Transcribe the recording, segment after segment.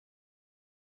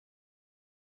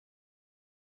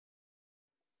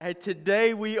Hey,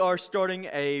 today we are starting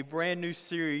a brand new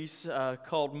series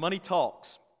called Money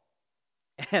Talks.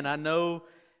 And I know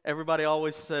everybody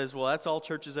always says, well, that's all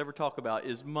churches ever talk about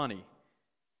is money.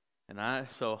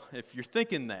 So if you're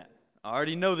thinking that, I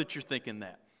already know that you're thinking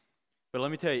that. But let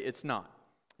me tell you, it's not.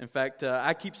 In fact,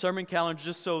 I keep sermon calendars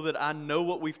just so that I know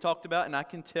what we've talked about. And I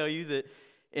can tell you that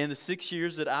in the 6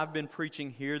 years that I've been preaching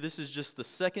here, this is just the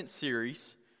second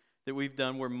series that we've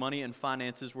done where money and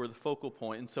finances were the focal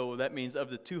point. And so that means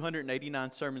of the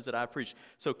 289 sermons that I've preached.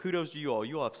 So kudos to you all.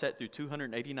 You all have sat through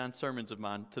 289 sermons of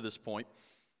mine to this point.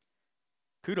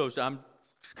 Kudos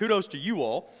to you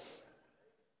all.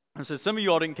 And so some of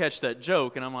you all didn't catch that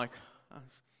joke, and I'm like,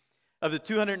 of the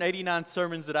 289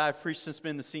 sermons that I've preached since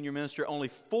being the senior minister, only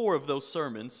 4 of those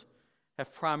sermons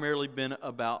have primarily been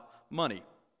about money.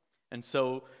 And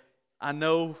so I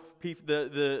know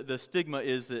the stigma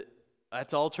is that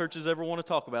that's all churches ever want to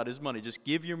talk about is money. Just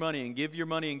give your money and give your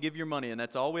money and give your money, and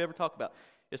that's all we ever talk about.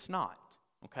 It's not,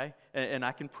 okay? And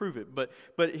I can prove it. But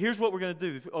here's what we're going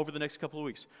to do over the next couple of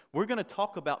weeks. We're going to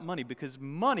talk about money because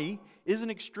money is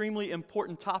an extremely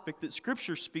important topic that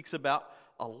Scripture speaks about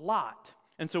a lot.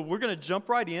 And so we're going to jump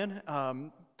right in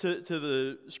to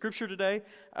the Scripture today.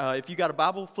 If you got a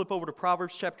Bible, flip over to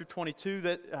Proverbs chapter 22,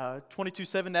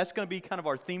 22:7. That's going to be kind of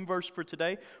our theme verse for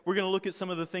today. We're going to look at some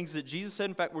of the things that Jesus said.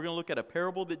 In fact, we're going to look at a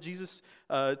parable that Jesus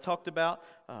talked about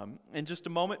in just a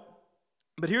moment.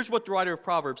 But here's what the writer of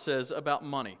Proverbs says about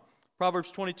money.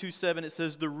 Proverbs 22:7, it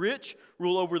says, "The rich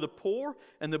rule over the poor,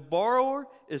 and the borrower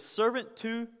is servant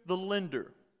to the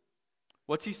lender."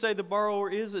 What's he say the borrower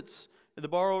is? The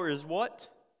borrower is what?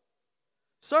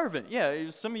 Servant. Yeah,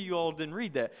 some of you all didn't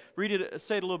read that. Read it,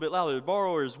 say it a little bit louder. The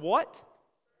borrower is what?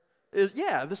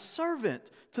 The servant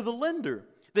to the lender.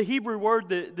 The Hebrew word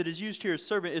that is used here as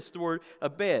servant is the word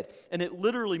abed. And it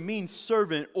literally means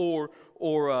servant or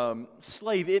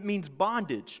slave. It means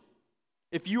bondage.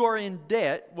 If you are in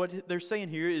debt, what they're saying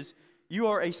here is you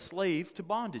are a slave to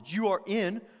bondage. You are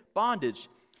in bondage.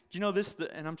 Do you know this?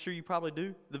 And I'm sure you probably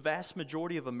do. The vast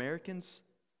majority of Americans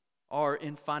are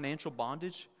in financial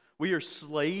bondage. We are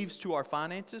slaves to our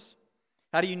finances.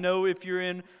 How do you know if you're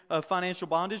in financial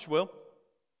bondage? Well,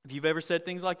 if you've ever said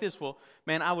things like this, well,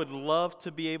 man, I would love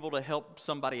to be able to help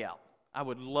somebody out. I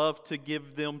would love to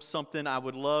give them something. I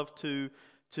would love to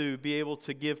be able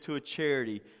to give to a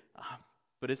charity.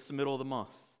 But it's the middle of the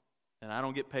month, and I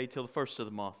don't get paid till the first of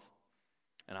the month.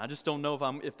 And I just don't know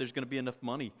if there's going to be enough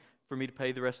money for me to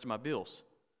pay the rest of my bills.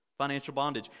 Financial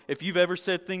bondage. If you've ever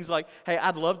said things like, hey,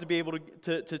 I'd love to be able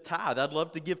to tithe. I'd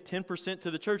love to give 10%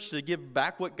 to the church to give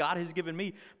back what God has given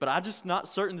me, but I'm just not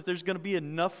certain that there's going to be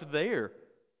enough there.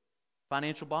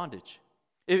 Financial bondage.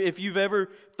 If you've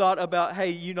ever thought about, hey,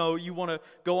 you want to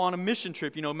go on a mission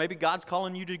trip, maybe God's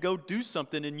calling you to go do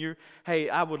something and hey,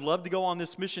 I would love to go on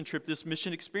this mission trip, this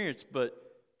mission experience, but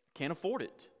can't afford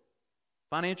it.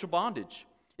 Financial bondage.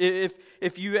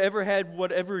 If you ever had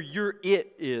whatever your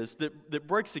it is that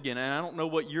breaks again, and I don't know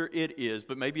what your it is,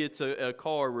 but maybe it's a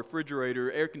car,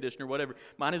 refrigerator, air conditioner, whatever.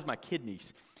 Mine is my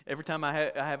kidneys. Every time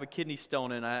I have a kidney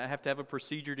stone and I have to have a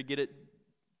procedure to get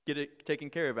it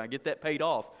taken care of, I get that paid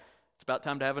off. It's about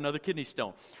time to have another kidney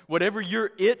stone. Whatever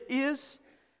your it is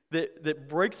that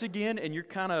breaks again and you're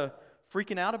kind of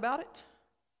freaking out about it,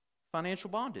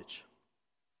 financial bondage.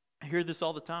 I hear this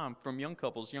all the time from young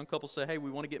couples. Young couples say, hey, we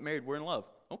want to get married. We're in love.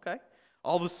 Okay.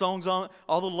 All the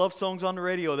love songs on the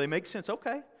radio, they make sense.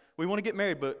 Okay. We want to get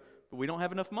married, but we don't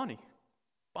have enough money.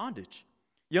 Bondage.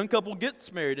 Young couple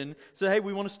gets married and say, hey,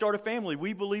 we want to start a family.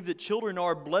 We believe that children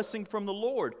are a blessing from the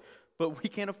Lord, but we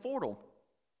can't afford them.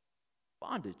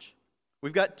 Bondage.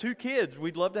 We've got 2 kids.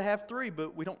 We'd love to have 3,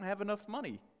 but we don't have enough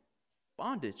money.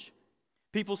 Bondage.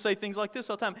 People say things like this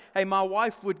all the time. Hey, my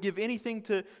wife would give anything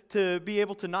to be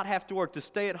able to not have to work, to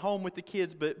stay at home with the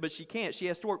kids, but she can't. She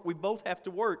has to work. We both have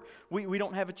to work. We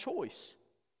don't have a choice.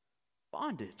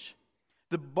 Bondage.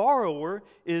 The borrower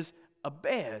is a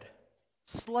bed,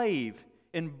 slave,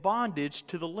 in bondage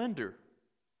to the lender.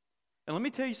 And let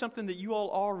me tell you something that you all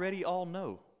already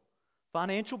know.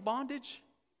 Financial bondage,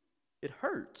 it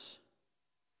hurts.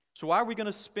 So why are we going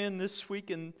to spend this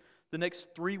week and the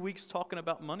next 3 weeks talking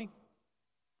about money?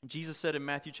 Jesus said in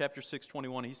Matthew chapter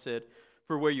 6:21, he said,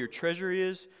 for where your treasure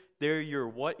is, there your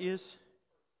what is?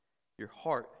 Your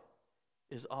heart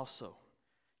is also.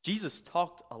 Jesus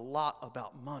talked a lot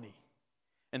about money.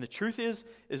 And the truth is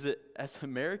that as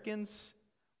Americans,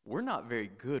 we're not very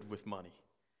good with money.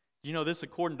 You know this,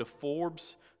 according to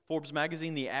Forbes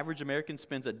magazine, the average American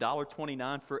spends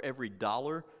 $1.29 for every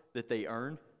dollar that they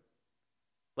earn.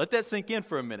 Let that sink in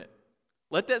for a minute.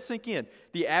 Let that sink in.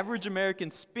 The average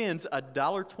American spends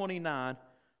 $1.29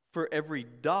 for every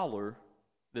dollar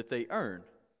that they earn.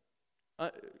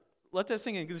 Let that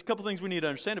sink in. There's a couple things we need to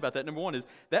understand about that. Number one is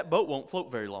that boat won't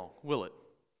float very long, will it?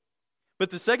 But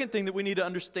the second thing that we need to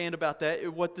understand about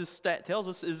that, what this stat tells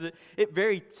us, is that it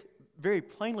very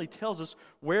plainly tells us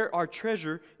where our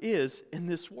treasure is in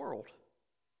this world.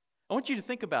 I want you to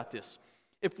think about this.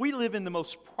 If we live in the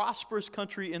most prosperous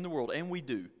country in the world, and we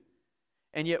do,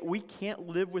 and yet we can't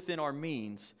live within our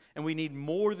means, and we need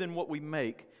more than what we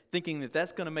make, thinking that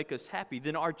that's going to make us happy,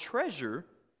 then our treasure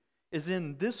is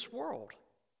in this world.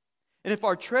 And if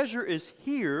our treasure is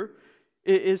here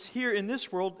in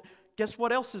this world, guess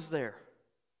what else is there?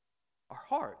 Our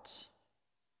hearts.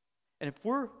 And if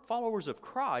we're followers of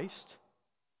Christ,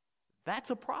 that's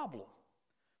a problem.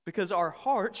 Because our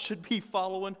hearts should be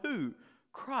following who?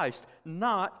 Christ,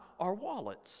 not our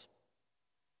wallets.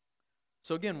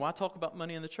 So again, why talk about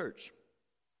money in the church?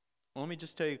 Well, let me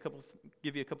just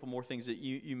give you a couple more things that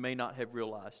you may not have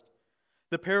realized.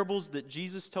 The parables that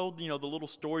Jesus told, the little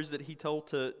stories that he told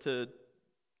to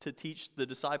teach the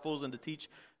disciples and to teach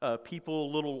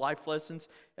people little life lessons.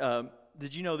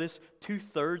 Did you know this?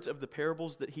 2/3 of the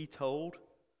parables that he told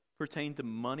pertain to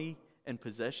money and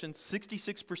possessions.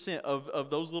 66% of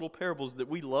those little parables that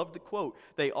we love to quote,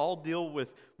 they all deal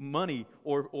with money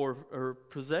or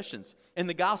possessions. In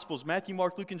the Gospels, Matthew,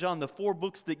 Mark, Luke, and John, the 4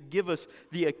 books that give us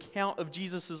the account of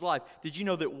Jesus' life, did you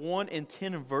know that 1 in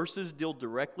 10 verses deal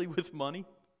directly with money?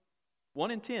 1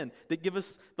 in 10 that give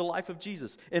us the life of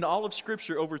Jesus. In all of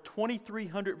Scripture, over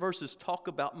 2,300 verses talk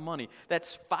about money.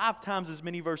 That's 5 times as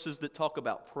many verses that talk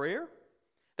about prayer.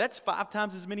 That's 5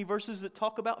 times as many verses that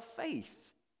talk about faith.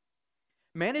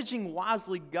 Managing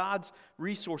wisely God's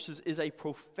resources is a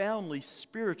profoundly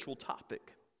spiritual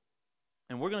topic.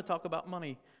 And we're going to talk about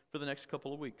money for the next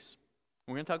couple of weeks.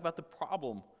 We're going to talk about the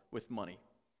problem with money.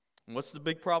 And what's the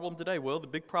big problem today? Well, the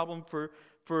big problem for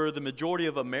the majority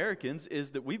of Americans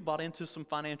is that we've bought into some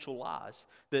financial lies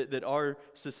that our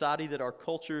society, that our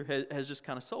culture has just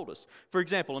kind of sold us. For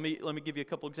example, let me give you a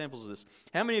couple examples of this.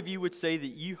 How many of you would say that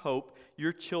you hope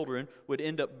your children would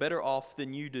end up better off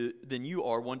than you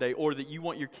are one day, or that you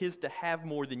want your kids to have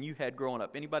more than you had growing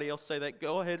up? Anybody else say that?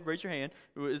 Go ahead, raise your hand.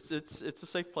 It's a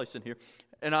safe place in here.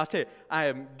 And I'll tell you, I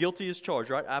am guilty as charged,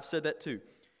 right? I've said that too.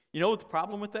 You know what the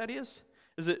problem with that is?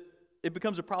 Is that it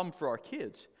becomes a problem for our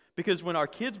kids. Because when our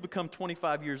kids become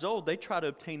 25 years old, they try to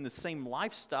obtain the same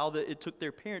lifestyle that it took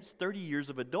their parents 30 years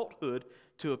of adulthood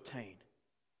to obtain.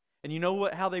 And you know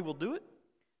how they will do it?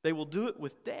 They will do it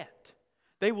with debt.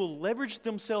 They will leverage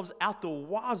themselves out the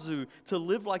wazoo to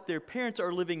live like their parents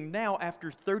are living now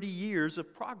after 30 years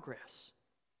of progress.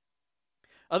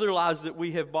 Other lies that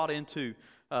we have bought into.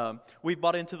 We've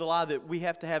bought into the lie that we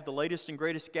have to have the latest and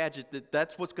greatest gadget,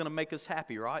 that's what's going to make us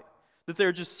happy, right? That there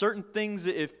are just certain things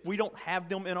that if we don't have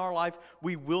them in our life,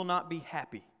 we will not be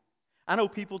happy. I know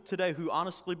people today who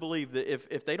honestly believe that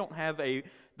if they don't have a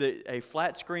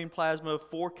flat screen plasma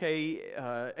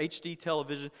 4K HD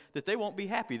television, that they won't be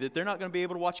happy, that they're not going to be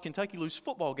able to watch Kentucky lose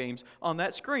football games on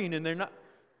that screen, and they're not.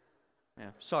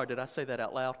 Yeah, sorry, did I say that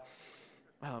out loud?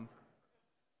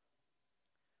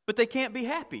 But they can't be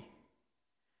happy.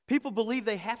 People believe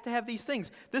they have to have these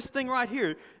things. This thing right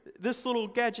here, this little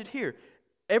gadget here,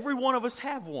 every one of us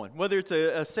have one, whether it's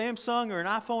a Samsung or an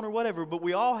iPhone or whatever, but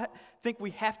we all think we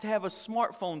have to have a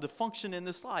smartphone to function in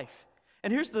this life.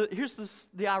 And here's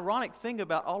the ironic thing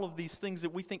about all of these things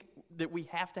that we think that we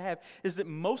have to have, is that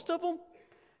most of them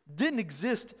didn't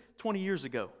exist 20 years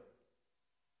ago.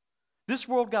 This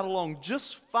world got along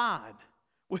just fine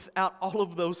without all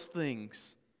of those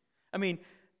things. I mean,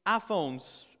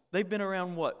 iPhones, they've been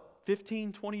around,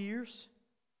 15, 20 years?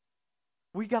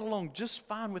 We got along just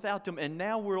fine without them, and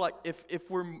now we're like, if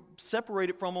we're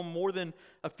separated from them more than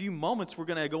a few moments, we're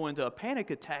going to go into a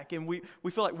panic attack, and we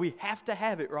feel like we have to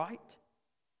have it, right?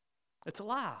 It's a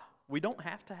lie. We don't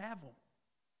have to have them.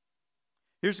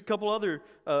 Here's a couple other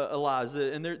lies,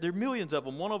 and there are millions of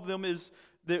them. One of them is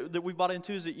that we bought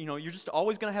into is that, you're just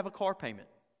always going to have a car payment.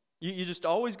 You're just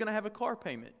always going to have a car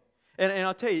payment. And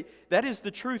I'll tell you, that is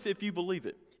the truth if you believe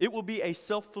it. It will be a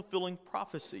self-fulfilling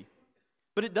prophecy.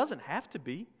 But it doesn't have to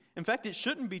be. In fact, it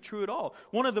shouldn't be true at all.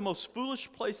 One of the most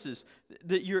foolish places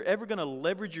that you're ever going to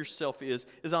leverage yourself is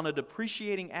on a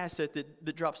depreciating asset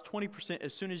that drops 20%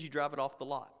 as soon as you drive it off the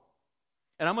lot.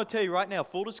 And I'm going to tell you right now,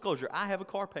 full disclosure, I have a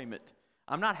car payment.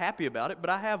 I'm not happy about it, but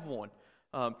I have one.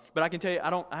 But I can tell you,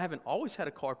 I haven't always had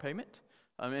a car payment.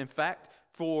 In fact,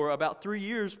 for about 3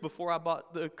 years before I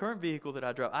bought the current vehicle that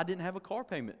I drive, I didn't have a car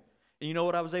payment. And you know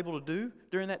what I was able to do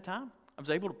during that time? I was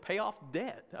able to pay off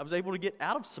debt. I was able to get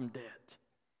out of some debt.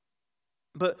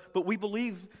 But we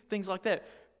believe things like that.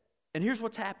 And here's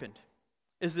what's happened,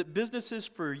 is that businesses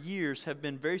for years have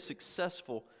been very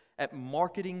successful at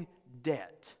marketing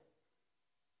debt.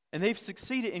 And they've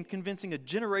succeeded in convincing a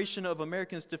generation of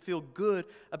Americans to feel good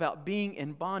about being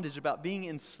in bondage, about being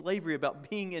in slavery, about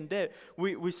being in debt.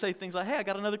 We say things like, hey, I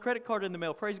got another credit card in the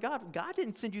mail. Praise God. God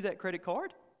didn't send you that credit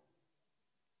card.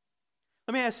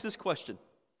 Let me ask this question.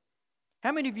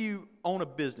 How many of you own a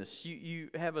business? You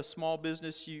have a small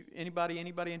business? Anybody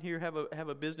in here have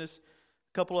a business?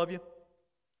 A couple of you?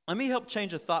 Let me help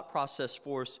change a thought process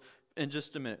for us in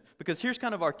just a minute. Because here's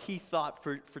kind of our key thought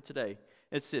for today.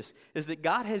 It's this, is that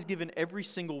God has given every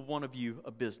single one of you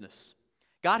a business.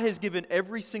 God has given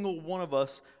every single one of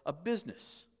us a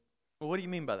business. Well, what do you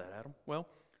mean by that, Adam? Well,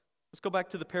 let's go back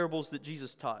to the parables that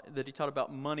Jesus taught, that he taught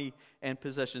about money and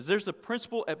possessions. There's a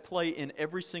principle at play in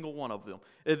every single one of them.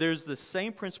 There's the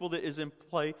same principle that is in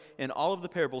play in all of the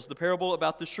parables. The parable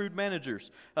about the shrewd managers,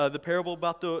 the parable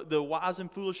about the wise and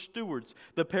foolish stewards,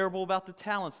 the parable about the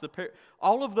talents,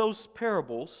 all of those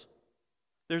parables.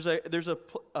 There's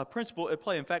a principle at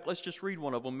play. In fact, let's just read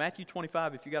one of them. Matthew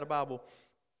 25, if you got a Bible,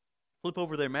 flip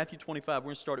over there. Matthew 25, we're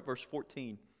going to start at verse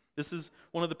 14. This is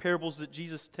one of the parables that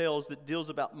Jesus tells that deals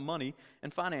about money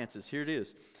and finances. Here it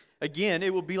is. Again,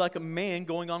 it will be like a man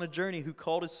going on a journey who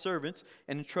called his servants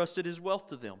and entrusted his wealth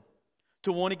to them.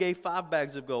 To one he gave 5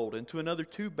 bags of gold, and to another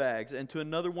 2 bags, and to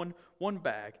another 1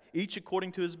 bag, each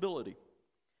according to his ability.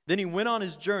 Then he went on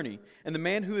his journey, and the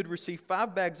man who had received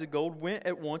 5 bags of gold went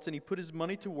at once, and he put his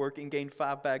money to work and gained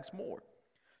 5 bags more.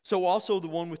 So also the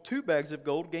one with 2 bags of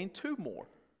gold gained 2 more.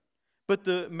 But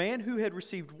the man who had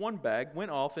received 1 bag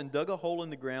went off and dug a hole in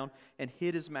the ground and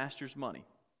hid his master's money.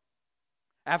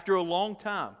 After a long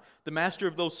time, the master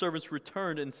of those servants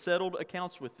returned and settled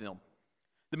accounts with them.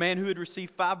 The man who had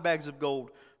received 5 bags of gold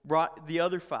brought the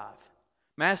other 5.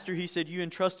 Master, he said, you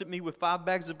entrusted me with 5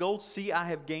 bags of gold. See, I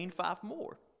have gained 5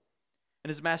 more. And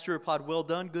his master replied, well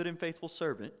done, good and faithful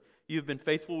servant. You have been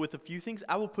faithful with a few things.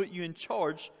 I will put you in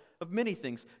charge of many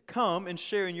things. Come and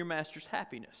share in your master's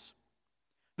happiness.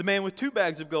 The man with 2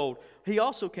 bags of gold, he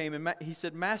also came and he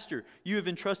said, Master, you have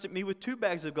entrusted me with 2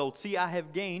 bags of gold. See, I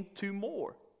have gained 2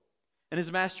 more. And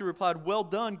his master replied, well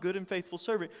done, good and faithful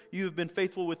servant. You have been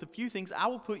faithful with a few things. I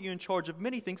will put you in charge of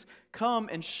many things. Come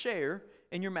and share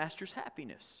in your master's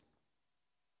happiness.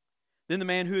 Then the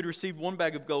man who had received 1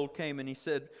 bag of gold came and he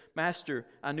said, Master,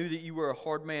 I knew that you were a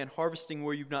hard man, harvesting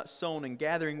where you've not sown and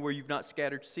gathering where you've not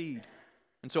scattered seed.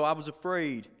 And so I was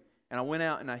afraid, and I went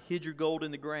out and I hid your gold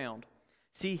in the ground.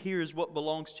 See, here is what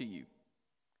belongs to you.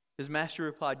 His master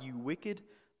replied, you wicked,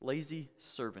 lazy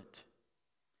servant.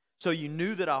 So you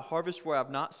knew that I harvest where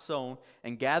I've not sown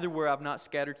and gather where I've not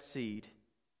scattered seed.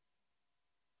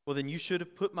 Well, then you should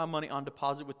have put my money on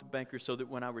deposit with the banker so that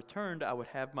when I returned, I would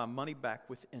have my money back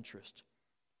with interest.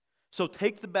 So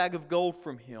take the bag of gold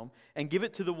from him and give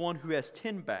it to the one who has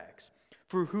 10 bags.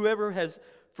 For whoever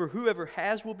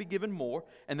has will be given more,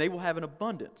 and they will have an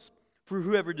abundance. For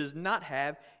whoever does not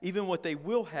have, even what they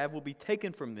will have will be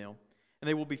taken from them, and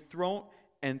they will be throw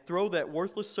that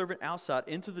worthless servant outside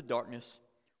into the darkness,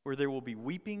 where there will be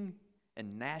weeping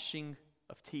and gnashing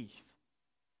of teeth.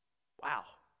 Wow.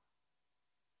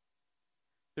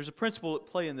 There's a principle at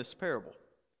play in this parable,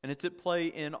 and it's at play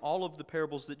in all of the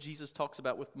parables that Jesus talks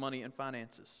about with money and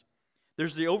finances.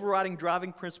 There's the overriding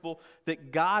driving principle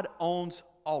that God owns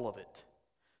all of it.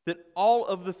 That all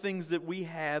of the things that we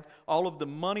have, all of the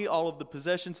money, all of the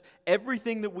possessions,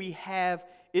 everything that we have,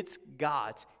 it's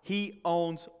God's. He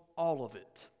owns all of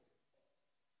it.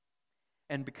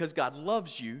 And because God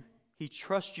loves you, He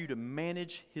trusts you to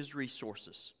manage His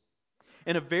resources.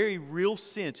 In a very real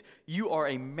sense, you are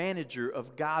a manager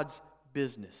of God's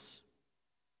business.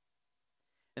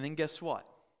 And then guess what?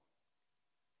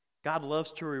 God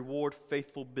loves to reward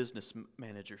faithful business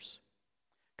managers.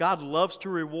 God loves to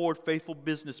reward faithful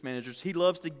business managers. He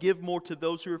loves to give more to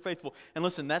those who are faithful. And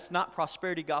listen, that's not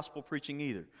prosperity gospel preaching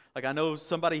either. Like I know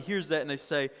somebody hears that and they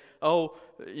say, oh,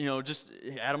 just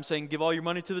Adam's saying give all your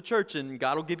money to the church and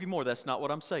God will give you more. That's not what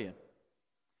I'm saying.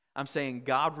 I'm saying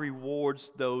God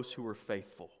rewards those who are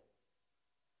faithful.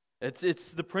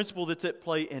 It's the principle that's at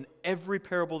play in every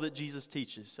parable that Jesus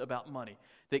teaches about money.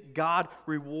 That God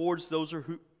rewards those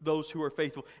who are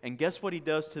faithful. And guess what He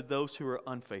does to those who are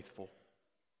unfaithful?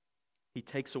 He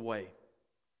takes away.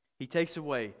 He takes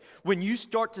away. When you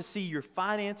start to see your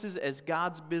finances as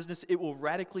God's business, it will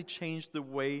radically change the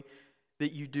way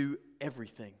that you do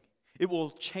everything. It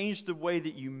will change the way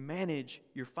that you manage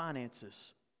your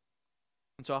finances.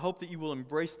 And so I hope that you will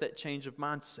embrace that change of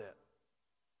mindset.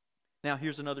 Now,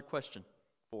 here's another question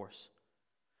for us.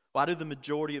 Why do the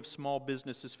majority of small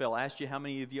businesses fail? I asked you how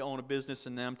many of you own a business,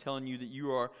 and now I'm telling you that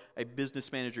you are a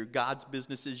business manager. God's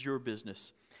business is your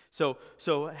business. So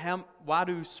why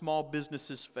do small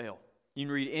businesses fail? You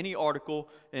can read any article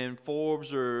in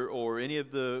Forbes or any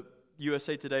of the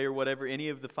USA Today or whatever, any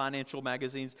of the financial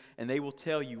magazines, and they will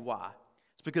tell you why.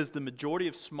 It's because the majority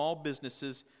of small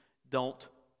businesses don't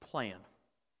plan.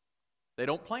 They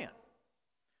don't plan.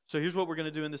 So here's what we're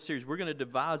going to do in this series. We're going to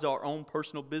devise our own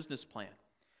personal business plan.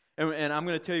 And I'm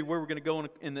going to tell you where we're going to go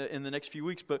in the next few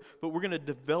weeks, but we're going to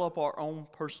develop our own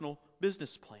personal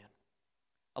business plan.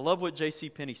 I love what J.C.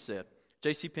 Penney said.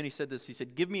 J.C. Penney said this. He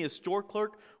said, "Give me a store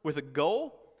clerk with a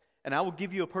goal, and I will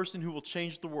give you a person who will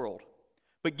change the world.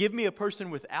 But give me a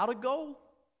person without a goal,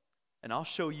 and I'll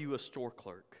show you a store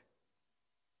clerk."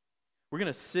 We're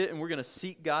going to sit and we're going to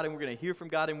seek God and we're going to hear from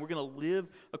God and we're going to live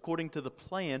according to the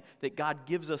plan that God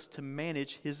gives us to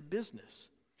manage His business.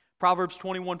 Proverbs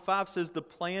 21:5 says, "The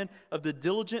plan of the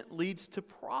diligent leads to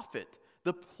profit."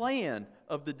 The plan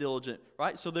of the diligent,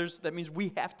 right? So that means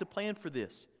we have to plan for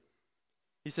this.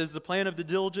 He says, "The plan of the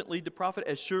diligent lead to profit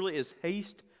as surely as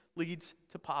haste leads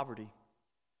to poverty."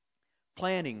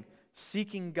 Planning,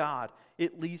 seeking God,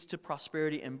 it leads to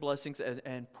prosperity and blessings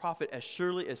and profit as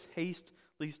surely as haste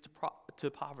leads to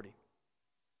poverty.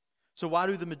 So why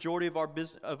do the majority of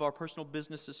our personal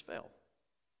businesses fail?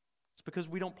 It's because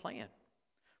we don't plan.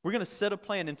 We're going to set a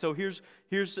plan, and so here's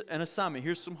an assignment.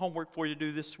 Here's some homework for you to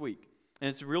do this week, and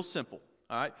it's real simple.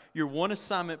 All right, your one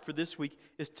assignment for this week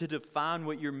is to define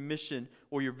what your mission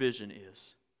or your vision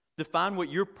is. Define what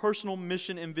your personal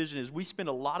mission and vision is. We spend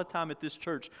a lot of time at this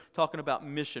church talking about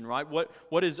mission, right?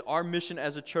 What is our mission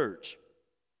as a church?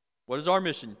 What is our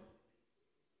mission?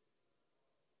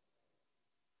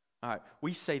 All right,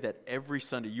 we say that every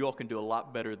Sunday. You all can do a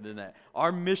lot better than that.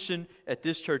 Our mission at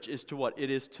this church is to what?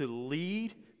 It is to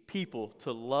lead people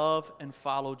to love and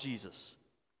follow Jesus.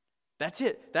 That's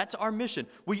it. That's our mission.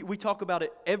 We talk about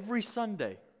it every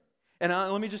Sunday. And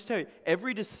let me just tell you,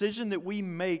 every decision that we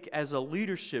make as a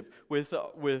leadership with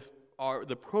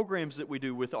the programs that we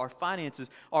do, with our finances,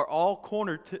 are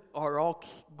all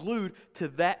glued to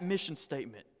that mission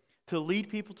statement. To lead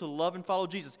people to love and follow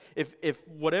Jesus. If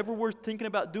whatever we're thinking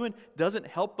about doing doesn't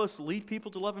help us lead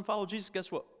people to love and follow Jesus,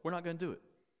 guess what? We're not going to do it.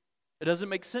 It doesn't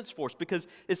make sense for us because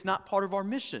it's not part of our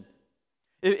mission.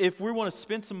 If we want to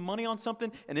spend some money on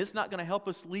something and it's not going to help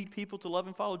us lead people to love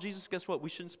and follow Jesus, guess what? We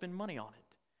shouldn't spend money on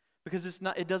it because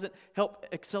it doesn't help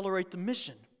accelerate the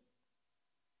mission.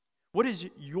 What is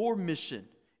your mission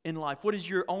in life? What is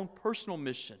your own personal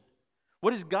mission?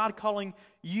 What is God calling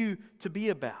you to be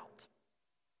about?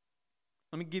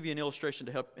 Let me give you an illustration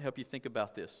to help you think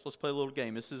about this. Let's play a little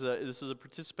game. This is a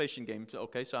participation game.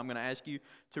 Okay, so I'm going to ask you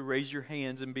to raise your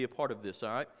hands and be a part of this. All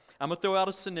right. I'm going to throw out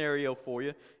a scenario for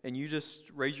you, and you just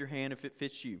raise your hand if it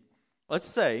fits you. Let's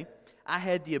say I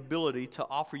had the ability to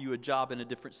offer you a job in a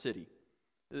different city,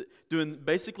 doing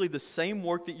basically the same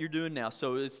work that you're doing now.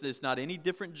 So it's not any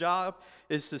different job.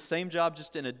 It's the same job,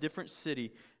 just in a different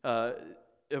city of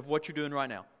what you're doing right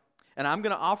now. And I'm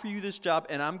going to offer you this job,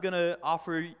 and I'm going to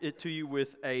offer it to you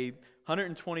with a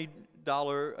 $120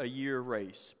 a year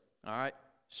raise. All right?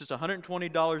 It's just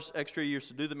 $120 extra a year,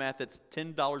 so do the math. That's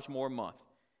 $10 more a month.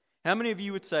 How many of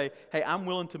you would say, hey, I'm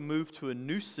willing to move to a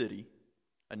new city,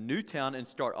 a new town, and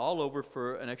start all over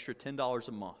for an extra $10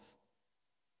 a month?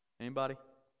 Anybody?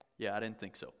 Yeah, I didn't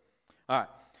think so. All right.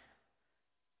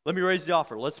 Let me raise the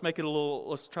offer. Let's try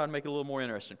to make it a little more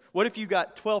interesting. What if you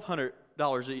got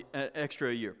 $1,200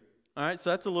 extra a year? All right, so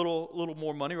that's a little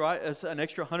more money, right? That's an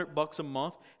extra $100 a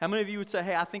month. How many of you would say,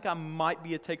 hey, I think I might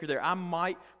be a taker there. I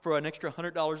might, for an extra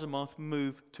 $100 a month,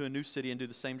 move to a new city and do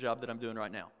the same job that I'm doing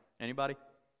right now? Anybody?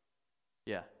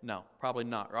 Yeah, no, probably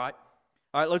not, right?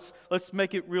 All right, let's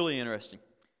make it really interesting.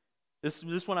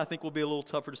 This one I think will be a little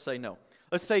tougher to say no.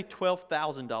 Let's say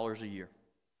 $12,000 a year.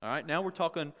 All right, now we're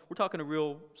talking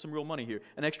some real money here.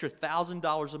 An extra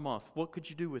 $1,000 a month. What could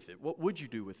you do with it? What would you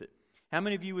do with it? How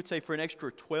many of you would say for an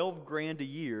extra $12,000 a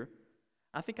year,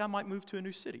 I think I might move to a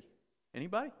new city?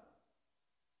 Anybody?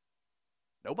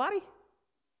 Nobody?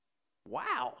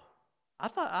 Wow. I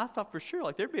thought for sure,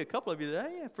 like there'd be a couple of you that,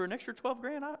 yeah, for an extra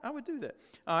 $12,000, I would do that.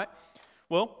 All right.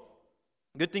 Well,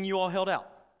 good thing you all held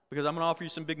out, because I'm going to offer you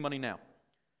some big money now.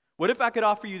 What if I could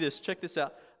offer you this? Check this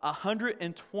out.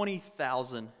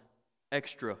 $120,000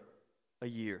 extra a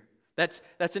year. That's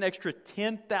an extra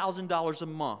 $10,000 a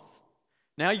month.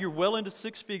 Now you're well into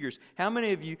six figures. How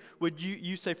many of you would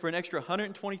you say for an extra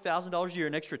 $120,000 a year,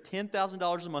 an extra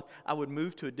 $10,000 a month, I would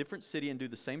move to a different city and do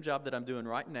the same job that I'm doing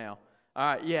right now? All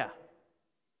right, yeah.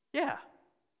 Yeah.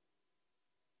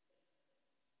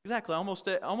 Exactly,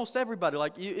 almost everybody.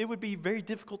 Like, it would be very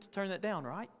difficult to turn that down,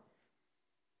 right?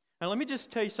 Now let me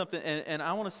just tell you something, and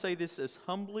I want to say this as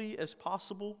humbly as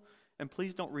possible, and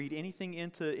please don't read anything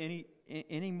into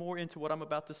any more into what I'm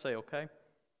about to say, okay?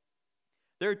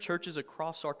 There are churches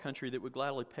across our country that would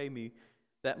gladly pay me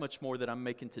that much more that I'm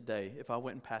making today if I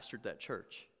went and pastored that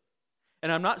church.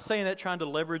 And I'm not saying that trying to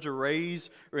leverage a raise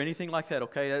or anything like that,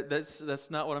 okay? That's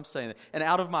not what I'm saying. And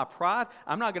out of my pride,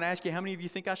 I'm not going to ask you how many of you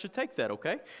think I should take that,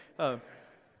 okay?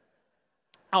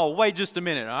 Oh, wait just a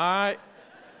minute, all right?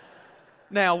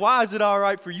 Now, why is it all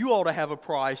right for you all to have a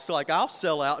price? Like, I'll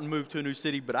sell out and move to a new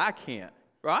city, but I can't,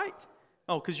 right?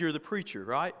 Oh, because you're the preacher,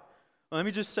 right? Well, let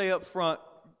me just say up front,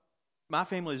 my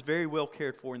family is very well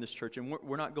cared for in this church, and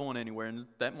we're not going anywhere, and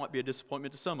that might be a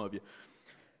disappointment to some of you.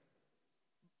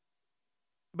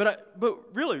 But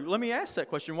really, let me ask that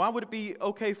question. Why would it be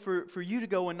okay for you to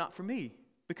go and not for me?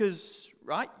 Because,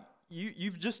 right,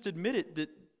 you've just admitted that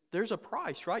there's a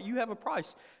price, right? You have a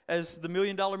price. As the $1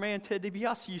 Million Man, Ted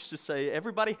DiBiase, used to say,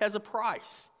 everybody has a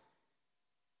price.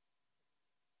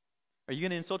 Are you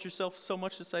going to insult yourself so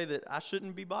much to say that I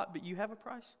shouldn't be bought, but you have a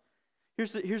price?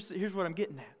 Here's what I'm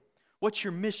getting at. What's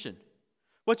your mission?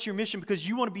 What's your mission? Because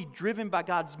you want to be driven by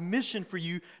God's mission for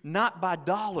you, not by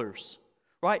dollars.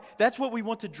 Right? That's what we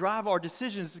want to drive our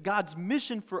decisions, God's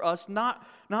mission for us, not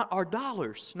our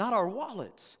dollars, not our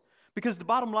wallets. Because the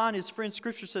bottom line is, friends,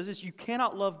 Scripture says this, you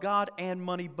cannot love God and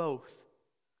money both.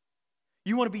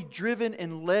 You want to be driven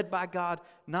and led by God,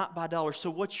 not by dollars. So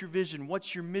what's your vision?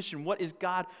 What's your mission? What is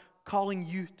God calling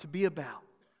you to be about?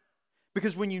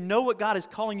 Because when you know what God is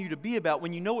calling you to be about,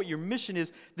 when you know what your mission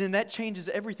is, then that changes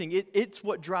everything. It's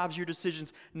what drives your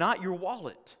decisions, not your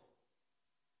wallet.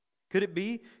 Could it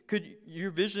be, could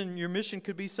your vision, your mission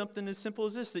could be something as simple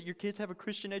as this, that your kids have a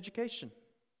Christian education.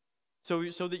 So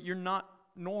that you're not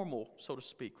normal, so to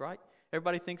speak, right?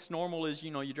 Everybody thinks normal is,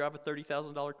 you drive a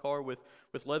 $30,000 car with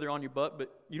leather on your butt,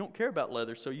 but you don't care about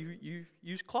leather, so you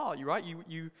use cloth, right?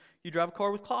 You drive a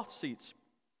car with cloth seats.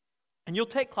 And you'll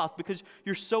take cloth because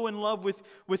you're so in love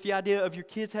with the idea of your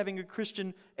kids having a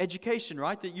Christian education,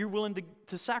 right? That you're willing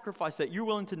to sacrifice that. You're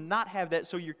willing to not have that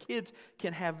so your kids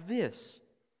can have this.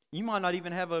 You might not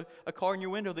even have a car in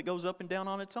your window that goes up and down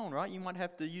on its own, right? You might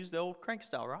have to use the old crank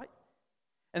style, right?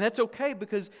 And that's okay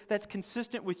because that's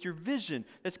consistent with your vision.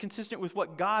 That's consistent with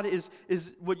what God is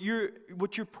what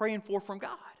you're praying for from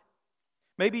God.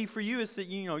 Maybe for you it's that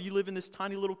you live in this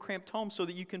tiny little cramped home so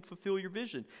that you can fulfill your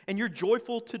vision. And you're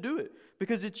joyful to do it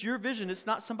because it's your vision. It's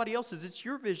not somebody else's. It's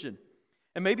your vision.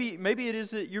 And maybe it is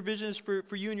that your vision is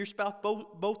for you and your spouse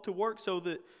both to work so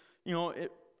that,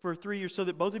 for 3 years so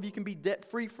that both of you can be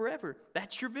debt-free forever.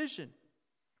 That's your vision.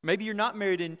 Maybe you're not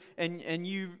married and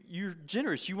you're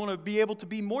generous. You want to be able to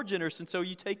be more generous, and so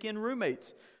you take in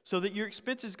roommates so that your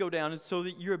expenses go down and so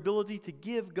that your ability to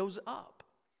give goes up.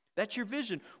 That's your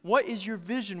vision. What is your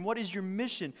vision? What is your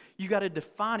mission? You got to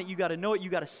define it. You got to know it. You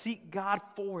got to seek God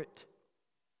for it.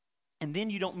 And then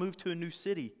you don't move to a new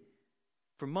city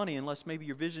for money unless maybe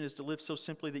your vision is to live so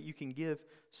simply that you can give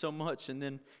so much, and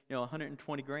then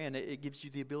 120 grand, it gives you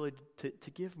the ability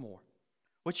to give more.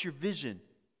 What's your vision?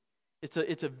 It's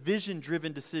a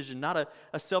vision-driven decision, not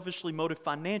a selfishly motivated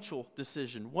financial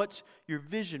decision. What's your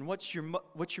vision? What's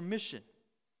your mission?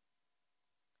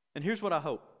 And here's what I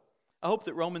hope. I hope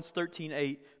that Romans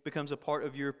 13:8 becomes a part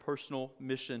of your personal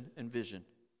mission and vision.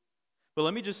 But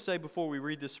let me just say before we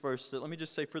read this verse, let me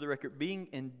just say for the record, being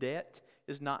in debt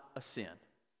is not a sin.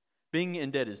 Being in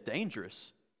debt is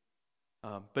dangerous,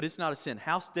 but it's not a sin.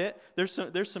 House debt,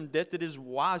 there's some debt that is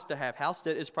wise to have. House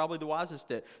debt is probably the wisest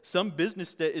debt. Some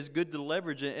business debt is good to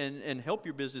leverage and help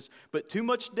your business, but too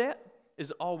much debt is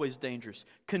always dangerous.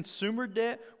 Consumer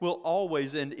debt will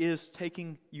always and is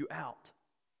taking you out.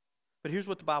 But here's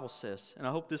what the Bible says, and I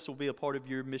hope this will be a part of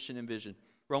your mission and vision.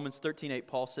 Romans 13:8,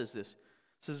 Paul says this.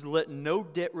 It says, "Let no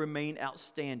debt remain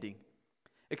outstanding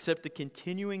except the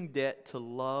continuing debt to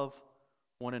love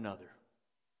one another."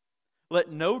 Let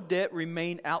no debt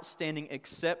remain outstanding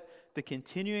except the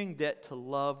continuing debt to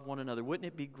love one another. Wouldn't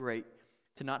it be great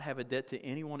to not have a debt to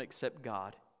anyone except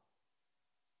God,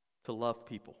 to love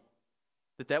people?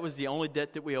 That was the only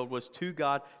debt that we owed, was to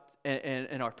God,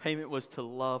 and our payment was to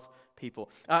love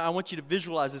people. I want you to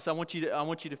visualize this. I want you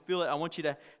to feel it. I want you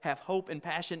to have hope and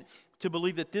passion to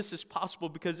believe that this is possible,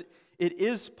 because it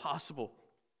is possible.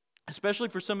 Especially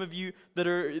for some of you that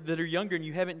are younger and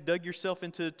you haven't dug yourself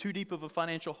into too deep of a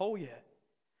financial hole yet.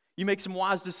 You make some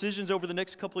wise decisions over the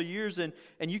next couple of years and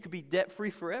you could be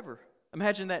debt-free forever.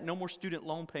 Imagine that, no more student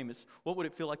loan payments. What would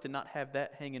it feel like to not have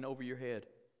that hanging over your head?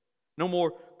 No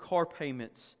more car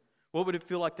payments. What would it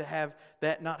feel like to have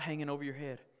that not hanging over your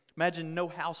head? Imagine no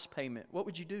house payment. What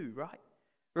would you do, right?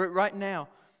 Right now,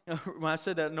 when I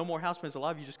said that, no more house payments, a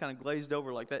lot of you just kind of glazed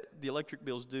over like that. The electric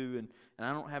bills due, and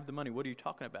I don't have the money. What are you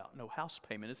talking about? No house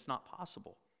payment. It's not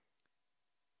possible.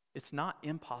 It's not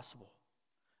impossible.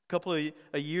 couple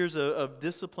of years of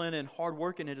discipline and hard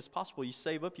work, and it is possible. You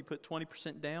save up, you put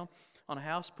 20% down on a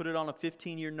house, put it on a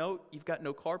 15-year note, you've got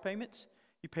no car payments,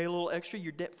 you pay a little extra,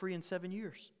 you're debt-free in 7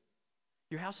 years.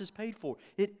 Your house is paid for.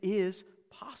 It is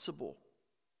possible.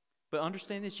 But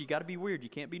understand this, you got to be weird. You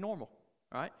can't be normal,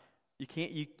 all right?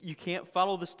 You can't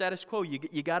follow the status quo.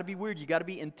 You got to be weird. You got to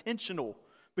be intentional,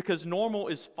 because normal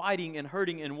is fighting and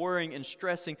hurting and worrying and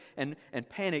stressing and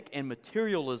panic and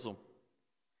materialism.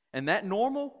 And that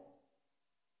normal,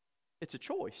 it's a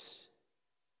choice.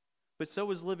 But so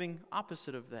is living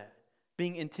opposite of that.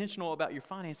 Being intentional about your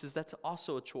finances, that's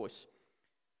also a choice.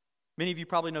 Many of you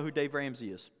probably know who Dave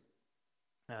Ramsey is.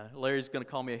 Larry's going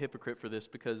to call me a hypocrite for this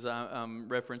because I'm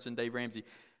referencing Dave Ramsey.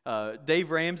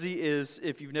 Dave Ramsey is,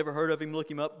 if you've never heard of him,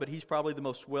 look him up, but he's probably the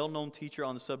most well-known teacher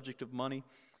on the subject of money.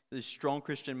 He's a strong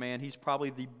Christian man. He's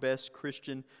probably the best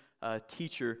Christian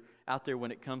teacher out there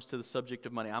when it comes to the subject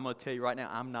of money. I'm going to tell you right now,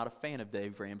 I'm not a fan of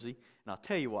Dave Ramsey, and I'll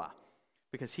tell you why.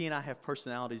 Because he and I have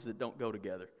personalities that don't go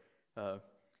together.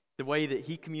 The way that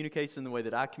he communicates and the way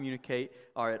that I communicate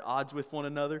are at odds with one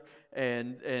another,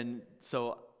 and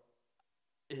so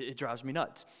it drives me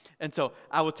nuts. And so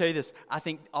I will tell you this, I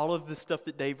think all of the stuff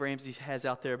that Dave Ramsey has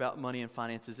out there about money and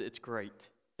finances, it's great.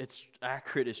 It's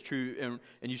accurate, it's true,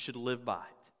 and you should live by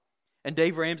it. And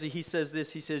Dave Ramsey, he says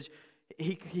this, he says,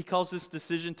 he calls this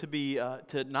decision to be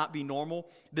to not be normal,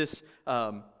 this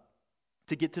to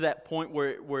get to that point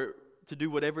where to do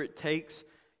whatever it takes,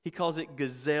 he calls it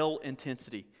gazelle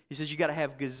intensity. He says you got to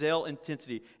have gazelle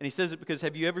intensity. And he says it because,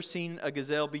 have you ever seen a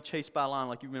gazelle be chased by a lion?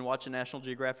 Like you've been watching National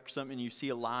Geographic or something and you see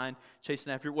a lion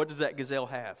chasing after it. What does that gazelle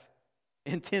have?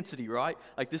 Intensity, right?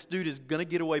 Like this dude is going to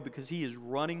get away because he is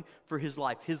running for his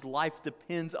life. His life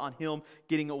depends on him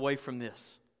getting away from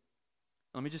this.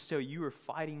 Let me just tell you, you are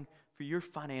fighting for your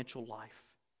financial life.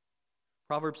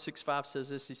 Proverbs 6:5 says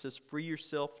this. He says, free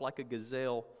yourself like a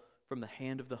gazelle from the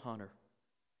hand of the hunter.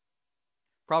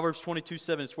 Proverbs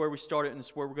 22:7, it's where we started and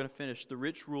it's where we're going to finish. The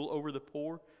rich rule over the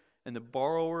poor, and the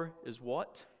borrower is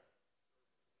what?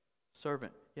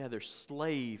 Servant. Yeah, they're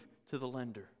slave to the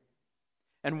lender.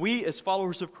 And we, as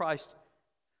followers of Christ,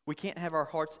 we can't have our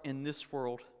hearts in this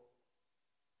world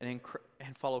and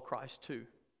follow Christ too.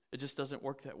 It just doesn't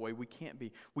work that way. We can't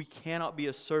be. We cannot be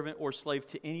a servant or slave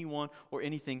to anyone or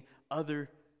anything other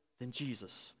than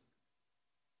Jesus.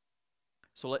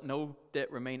 So let no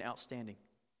debt remain outstanding,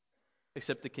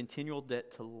 except the continual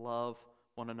debt to love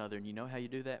one another. And you know how you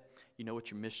do that? You know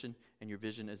what your mission and your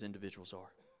vision as individuals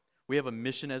are. We have a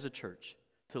mission as a church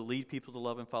to lead people to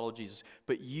love and follow Jesus.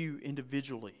 But you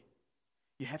individually,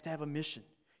 you have to have a mission.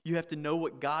 You have to know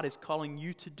what God is calling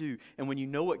you to do. And when you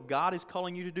know what God is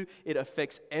calling you to do, it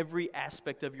affects every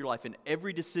aspect of your life. And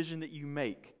every decision that you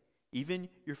make, even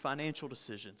your financial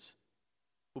decisions,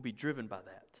 will be driven by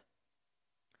that.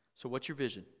 So what's your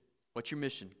vision? What's your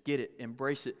mission? Get it,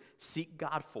 embrace it, seek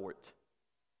God for it,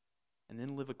 and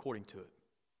then live according to it.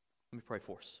 Let me pray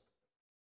for us.